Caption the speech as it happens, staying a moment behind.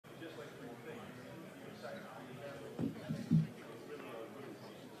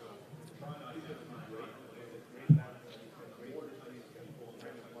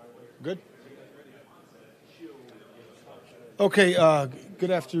Okay,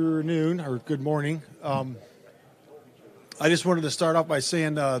 good afternoon or good morning. I just wanted to start off by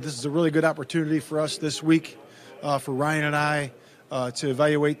saying this is a really good opportunity for us this week, for Ryan and I, to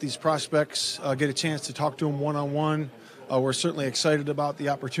evaluate these prospects, get a chance to talk to them one-on-one. We're certainly excited about the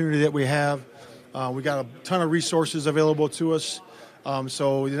opportunity that we have. We got a ton of resources available to us.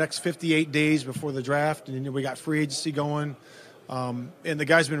 So the next 58 days before the draft, and then we got free agency going. And the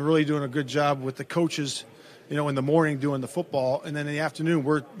guys been really doing a good job with the coaches, in the morning doing the football, and then in the afternoon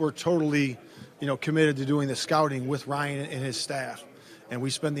we're totally, committed to doing the scouting with Ryan and his staff, and we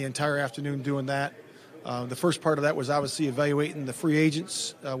spend the entire afternoon doing that. The first part of that was obviously evaluating the free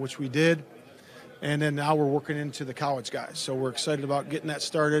agents, which we did, and then now we're working into the college guys. So we're excited about getting that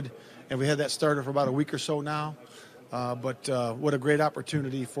started, and we had that started for about a week or so now. But what a great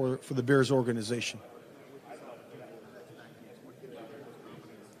opportunity for the Bears organization.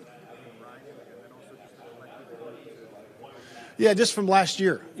 Yeah, just from last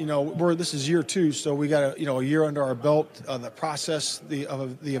year. This is year 2, so we got a year under our belt. The process,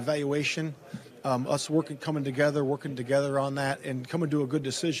 of the evaluation, us coming together on that, and coming to a good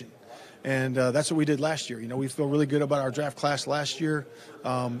decision. And that's what we did last year. We feel really good about our draft class last year.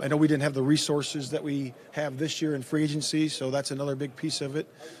 I know we didn't have the resources that we have this year in free agency, so that's another big piece of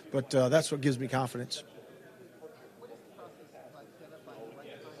it. But that's what gives me confidence.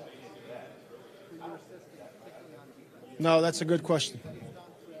 No, that's a good question.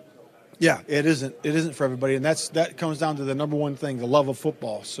 Yeah, it isn't. It isn't for everybody, and that comes down to the number one thing: the love of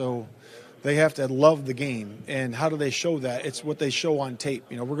football. So they have to love the game, and how do they show that? It's what they show on tape.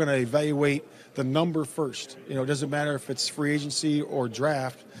 We're going to evaluate the number first. It doesn't matter if it's free agency or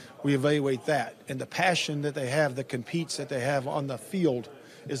draft. We evaluate that, and the passion that they have, the competes that they have on the field,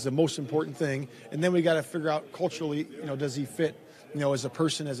 is the most important thing. And then we got to figure out culturally, does he fit, as a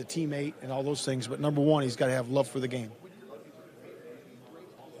person, as a teammate, and all those things. But number one, he's got to have love for the game.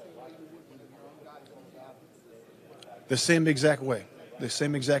 The same exact way.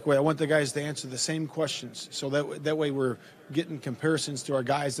 I want the guys to answer the same questions, so that way we're getting comparisons to our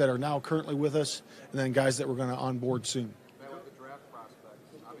guys that are now currently with us, and then guys that we're going to onboard soon. Now with the draft prospects,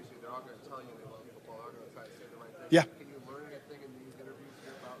 obviously they're all going to tell you they love football. They're going to try to say the right thing. Yeah. Can you learn anything in these interviews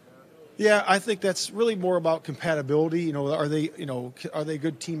about that? Yeah, I think that's really more about compatibility. Are they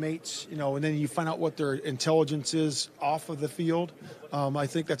good teammates? And then you find out what their intelligence is off of the field. I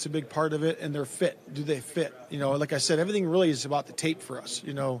think that's a big part of it, and their fit. Do they fit? Like I said, everything really is about the tape for us.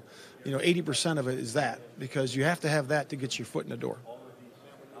 80% of it is that, because you have to have that to get your foot in the door.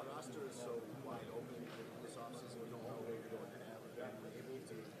 Our roster is so wide open this offseason. We don't know what you're going to have. Are you able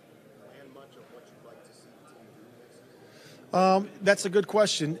to plan much of what you'd like to see the team do this season? That's a good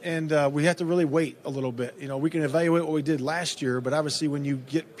question, and we have to really wait a little bit. We can evaluate what we did last year, but obviously when you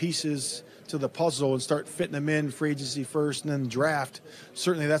get pieces to the puzzle and start fitting them in free agency first and then draft,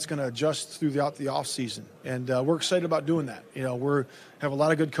 certainly that's going to adjust throughout the offseason. And we're excited about doing that. We have a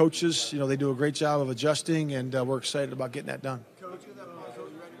lot of good coaches. They do a great job of adjusting, and we're excited about getting that done. Coach, are you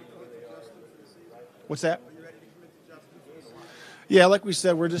ready to commit to Justin for the season? What's that? Are you ready to commit to Justin for the season? Yeah, like we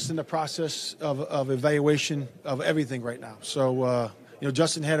said, we're just in the process of evaluation of everything right now. So,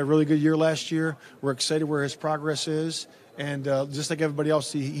 Justin had a really good year last year. We're excited where his progress is. And just like everybody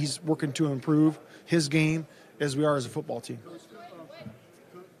else, he's working to improve his game as we are as a football team.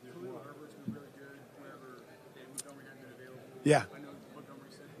 Yeah. I know Montgomery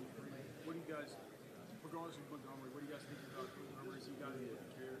said he's free. What do you guys, regardless of Montgomery, what do you guys think about Montgomery? Is he got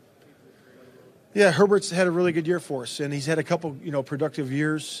Yeah, Herbert's had a really good year for us, and he's had a couple, productive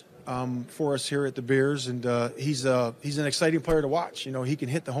years for us here at the Bears, and he's an exciting player to watch. He can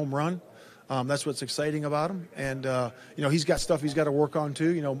hit the home run. That's what's exciting about him, and he's got stuff he's got to work on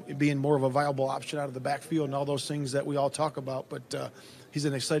too. Being more of a viable option out of the backfield and all those things that we all talk about. But he's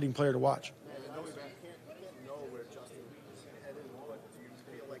an exciting player to watch.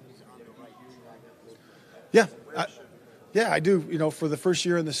 Yeah, I do. For the first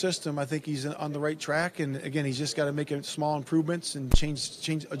year in the system, I think he's on the right track. And again, he's just got to make small improvements and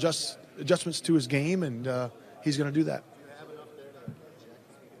adjustments to his game, and he's going to do that. Do you have enough there to project?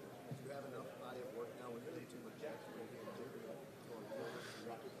 Do you have enough body of work now with him to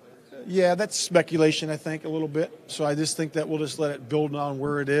project? Yeah, that's speculation, I think, a little bit. So I just think that we'll just let it build on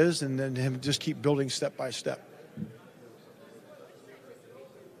where it is, and then him just keep building step by step.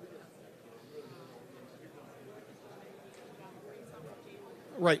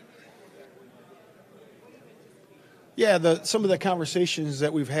 Right. Yeah, some of the conversations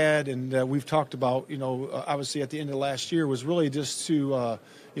that we've had and we've talked about, obviously at the end of last year was really just to,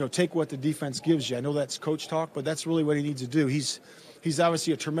 take what the defense gives you. I know that's coach talk, but that's really what he needs to do. He's he's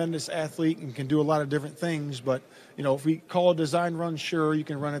obviously a tremendous athlete and can do a lot of different things. But if we call a design run, sure, you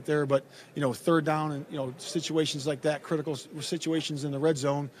can run it there. But third down and situations like that, critical situations in the red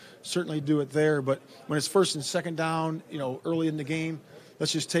zone, certainly do it there. But when it's first and second down, early in the game,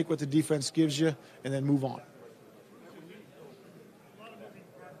 let's just take what the defense gives you and then move on.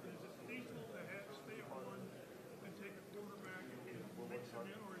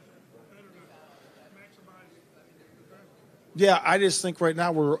 Yeah, I just think right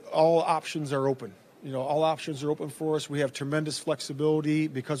now all options are open. All options are open for us. We have tremendous flexibility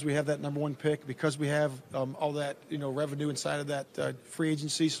because we have that number one pick, because we have all that revenue inside of that free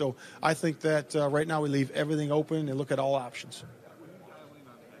agency. So I think that right now we leave everything open and look at all options.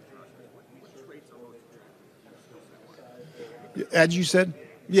 As you said.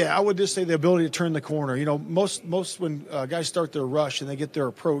 Yeah, I would just say the ability to turn the corner. Most when guys start their rush and they get their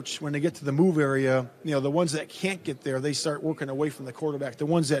approach, when they get to the move area, the ones that can't get there, they start working away from the quarterback. The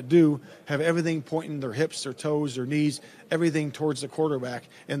ones that do have everything pointing their hips, their toes, their knees, everything towards the quarterback,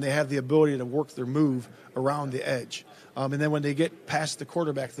 and they have the ability to work their move around the edge. And then when they get past the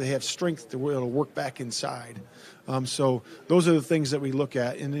quarterback, they have strength to be able to work back inside. So those are the things that we look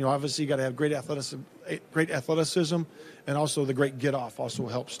at. And, obviously you got to have great athleticism, and also the great get off also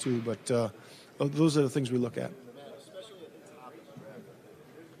helps too. But those are the things we look at. Especially at the top of the draft,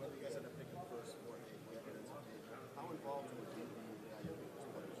 whether you guys end up picking first or how involved would you be in the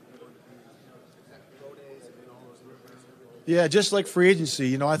players? Pro days and all those other things? Yeah, just like free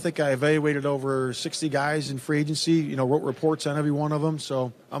agency, I think I evaluated over 60 guys in free agency, wrote reports on every one of them.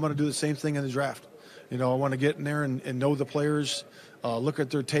 So I'm going to do the same thing in the draft. I want to get in there and know the players, look at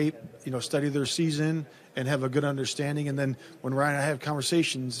their tape, study their season, and have a good understanding. And then when Ryan and I have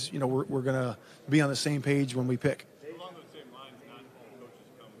conversations, we're going to be on the same page when we pick. Along those same lines, not all coaches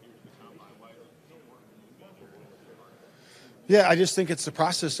come here to the combine. Why is it so important? Yeah, I just think it's the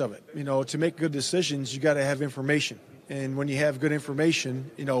process of it. To make good decisions, you got to have information. And when you have good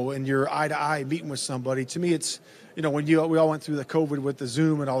information, and you're eye to eye meeting with somebody, to me it's, when we all went through the COVID with the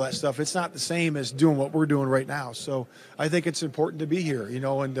Zoom and all that stuff, it's not the same as doing what we're doing right now. So I think it's important to be here,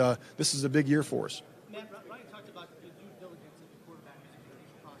 and this is a big year for us. Matt, Ryan talked about the due diligence of the quarterback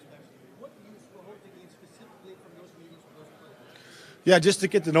prospects. What do you hope to gain specifically from those meetings with those players? Yeah, just to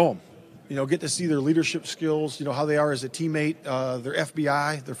get to know them. Get to see their leadership skills, how they are as a teammate, their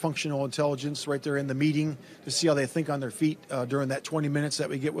FBI, their functional intelligence right there in the meeting, to see how they think on their feet during that 20 minutes that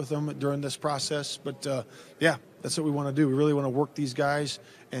we get with them during this process. But, yeah, that's what we want to do. We really want to work these guys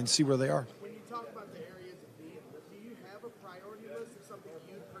and see where they are. When you talk about the areas of need, do you have a priority list of something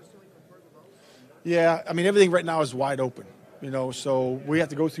you personally prefer the most? Yeah, everything right now is wide open, so we have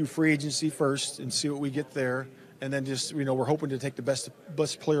to go through free agency first and see what we get there. And then just, we're hoping to take the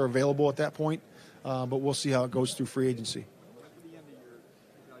best player available at that point. But we'll see how it goes through free agency.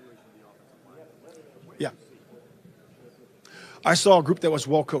 Yeah. I saw a group that was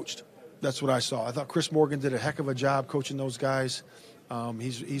well coached. That's what I saw. I thought Chris Morgan did a heck of a job coaching those guys.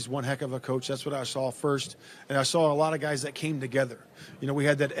 He's one heck of a coach. That's what I saw first. And I saw a lot of guys that came together. We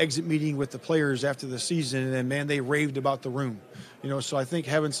had that exit meeting with the players after the season, and then, man, they raved about the room. So I think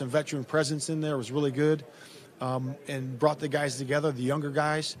having some veteran presence in there was really good. And brought the guys together, the younger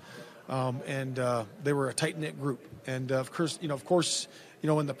guys, and they were a tight-knit group. And of course,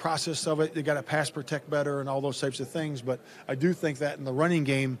 in the process of it, they got to pass protect better and all those types of things. But I do think that in the running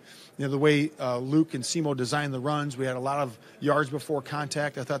game, the way Luke and Simo designed the runs, we had a lot of yards before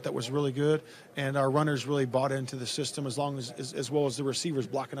contact. I thought that was really good, and our runners really bought into the system as well as the receivers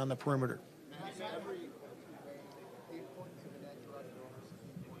blocking on the perimeter.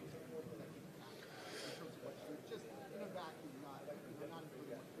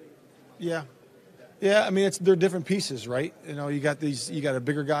 Yeah. They're different pieces, right? You got a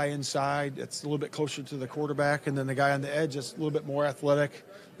bigger guy inside that's a little bit closer to the quarterback, and then the guy on the edge that's a little bit more athletic,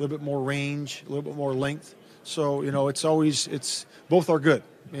 a little bit more range, a little bit more length. So, it's both are good.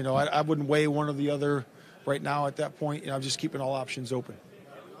 I wouldn't weigh one or the other right now at that point. I'm just keeping all options open.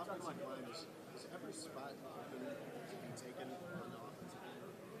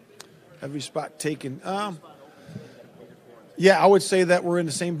 Every spot taken. Yeah, I would say that we're in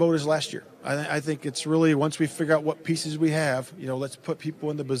the same boat as last year. I think it's really, once we figure out what pieces we have, let's put people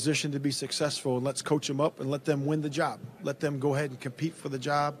in the position to be successful, and let's coach them up and let them win the job. Let them go ahead and compete for the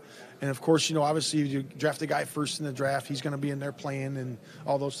job. And, of course, obviously you draft a guy first in the draft, he's going to be in there playing and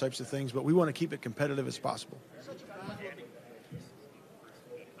all those types of things. But we want to keep it competitive as possible.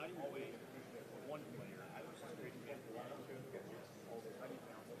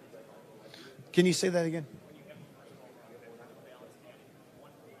 Can you say that again?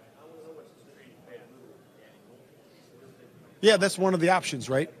 Yeah, that's one of the options,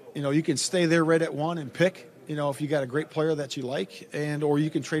 right? You can stay there right at 1 and pick. If you got a great player that you like, or you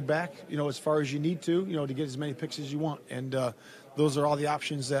can trade back. As far as you need to. To get as many picks as you want. And those are all the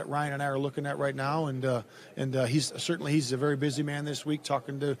options that Ryan and I are looking at right now. And he's a very busy man this week,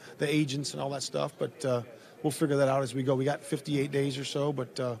 talking to the agents and all that stuff. But we'll figure that out as we go. We got 58 days or so,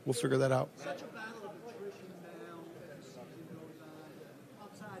 but we'll figure that out. Such a battle of attrition now as the season goes on.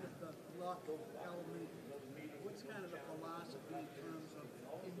 Outside of the luck element, what's kind of the philosophy in terms of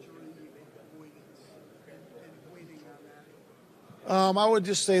injury avoidance and waiting on that? I would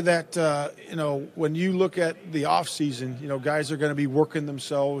just say that when you look at the off season, guys are going to be working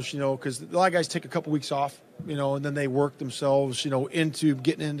themselves, because a lot of guys take a couple weeks off, and then they work themselves, into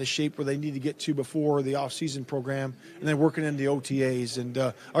getting into shape where they need to get to before the off season program, and then working in the OTAs. And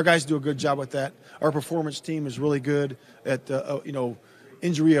our guys do a good job with that. Our performance team is really good at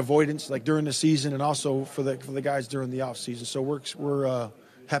injury avoidance, like during the season, and also for the guys during the off season. So we're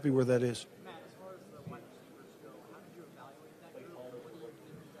happy where that is. Matt, as far as the wide receivers go, how did you evaluate that group? What do you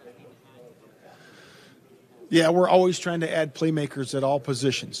think that team had? Yeah, we're always trying to add playmakers at all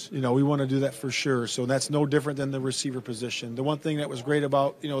positions. We want to do that for sure. So that's no different than the receiver position. The one thing that was great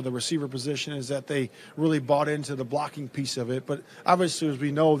about, the receiver position is that they really bought into the blocking piece of it. But obviously, as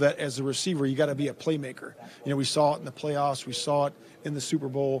we know that as a receiver, you got to be a playmaker. We saw it in the playoffs. We saw it in the Super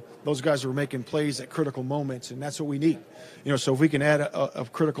Bowl. Those guys were making plays at critical moments, and that's what we need. So if we can add a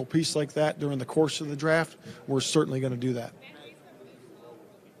critical piece like that during the course of the draft, we're certainly going to do that.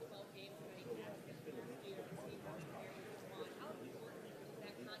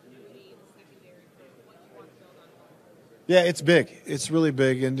 Yeah, it's big. It's really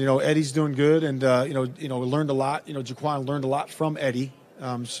big, and Eddie's doing good, and learned a lot. Jaquan learned a lot from Eddie,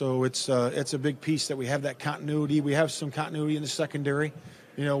 so it's a big piece that we have that continuity. We have some continuity in the secondary,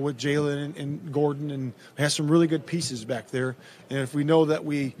 with Jalen and Gordon, and we have some really good pieces back there. And if we know that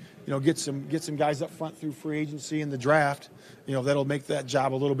we get some guys up front through free agency and the draft, that'll make that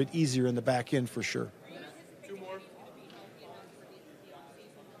job a little bit easier in the back end for sure.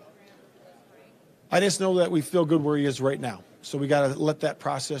 I just know that we feel good where he is right now. So we got to let that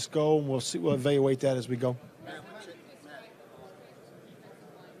process go, and we'll evaluate that as we go.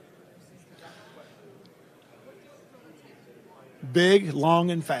 Big,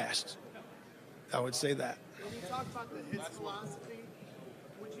 long, and fast. I would say that. When you talk about his philosophy,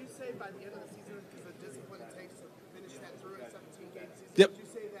 would you say by the end of the season, because the discipline it takes to finish that through a 17-game season, Yep. would you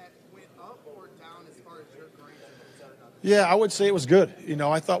say that went up or down as far as your grades are concerned? Yeah, I would say it was good.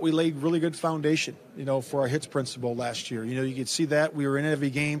 I thought we laid really good foundation, for our hits principle last year. You could see that. We were in every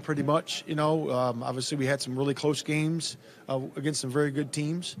game pretty much, Obviously, we had some really close games against some very good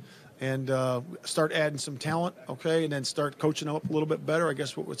teams. And start adding some talent, okay, and then start coaching them up a little bit better. I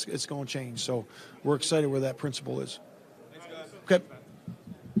guess it's going to change. So we're excited where that principle is. Thanks, guys. Okay.